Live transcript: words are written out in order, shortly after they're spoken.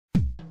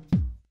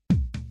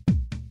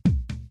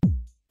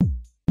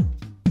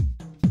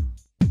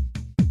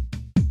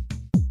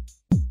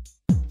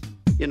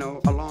You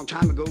know, a long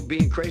time ago,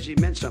 being crazy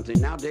meant something.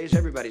 Nowadays,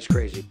 everybody's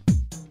crazy.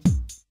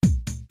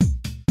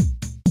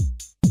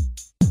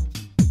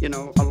 You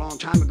know, a long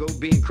time ago,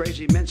 being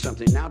crazy meant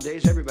something.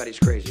 Nowadays, everybody's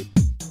crazy.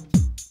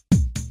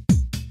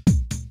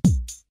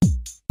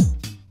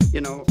 You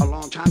know, a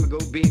long time ago,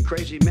 being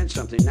crazy meant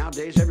something.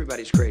 Nowadays,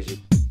 everybody's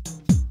crazy.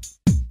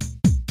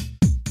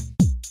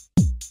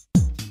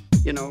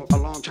 You know, a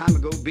long time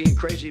ago, being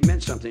crazy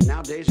meant something.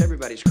 Nowadays,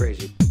 everybody's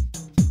crazy.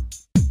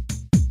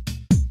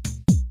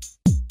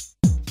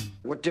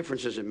 What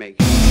difference does it make?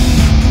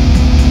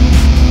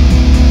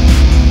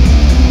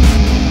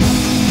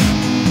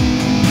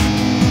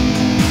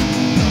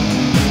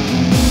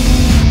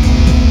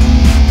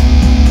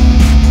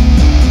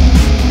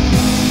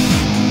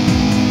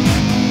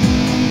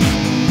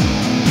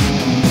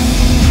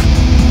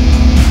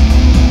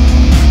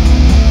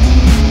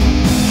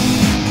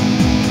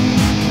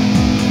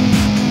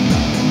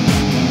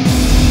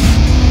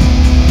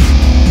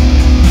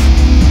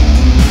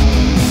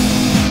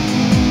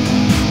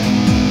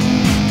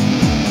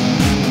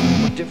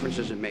 Difference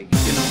does it make?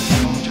 You know,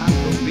 a long time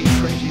ago being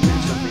crazy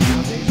meant something.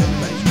 Nowadays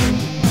everybody's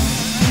crazy.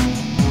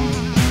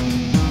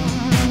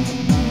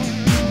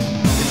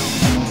 You know,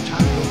 a long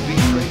time ago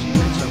being crazy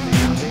meant something.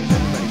 Nowadays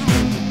everybody's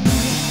crazy.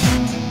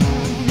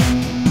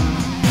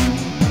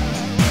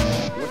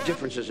 What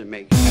difference does it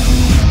make?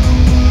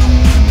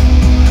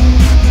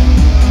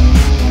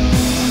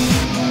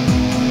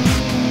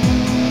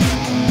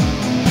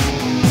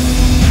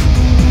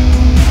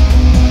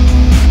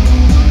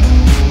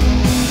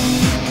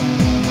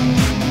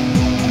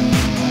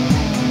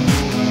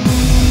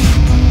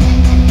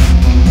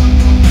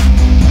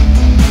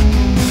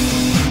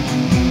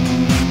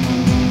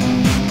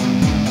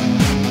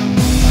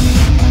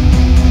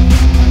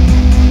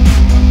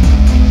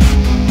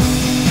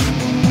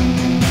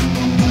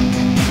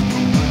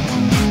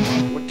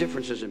 What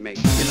difference does it make?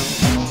 You know,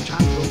 a long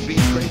time ago being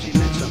crazy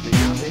meant something.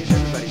 Nowadays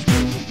everybody's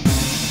crazy.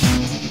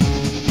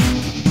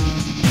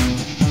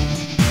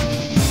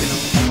 You know,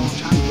 a long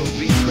time ago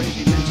being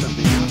crazy meant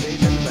something.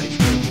 Nowadays everybody's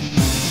crazy.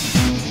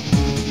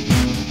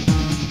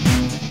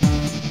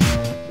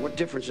 What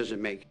difference does it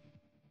make?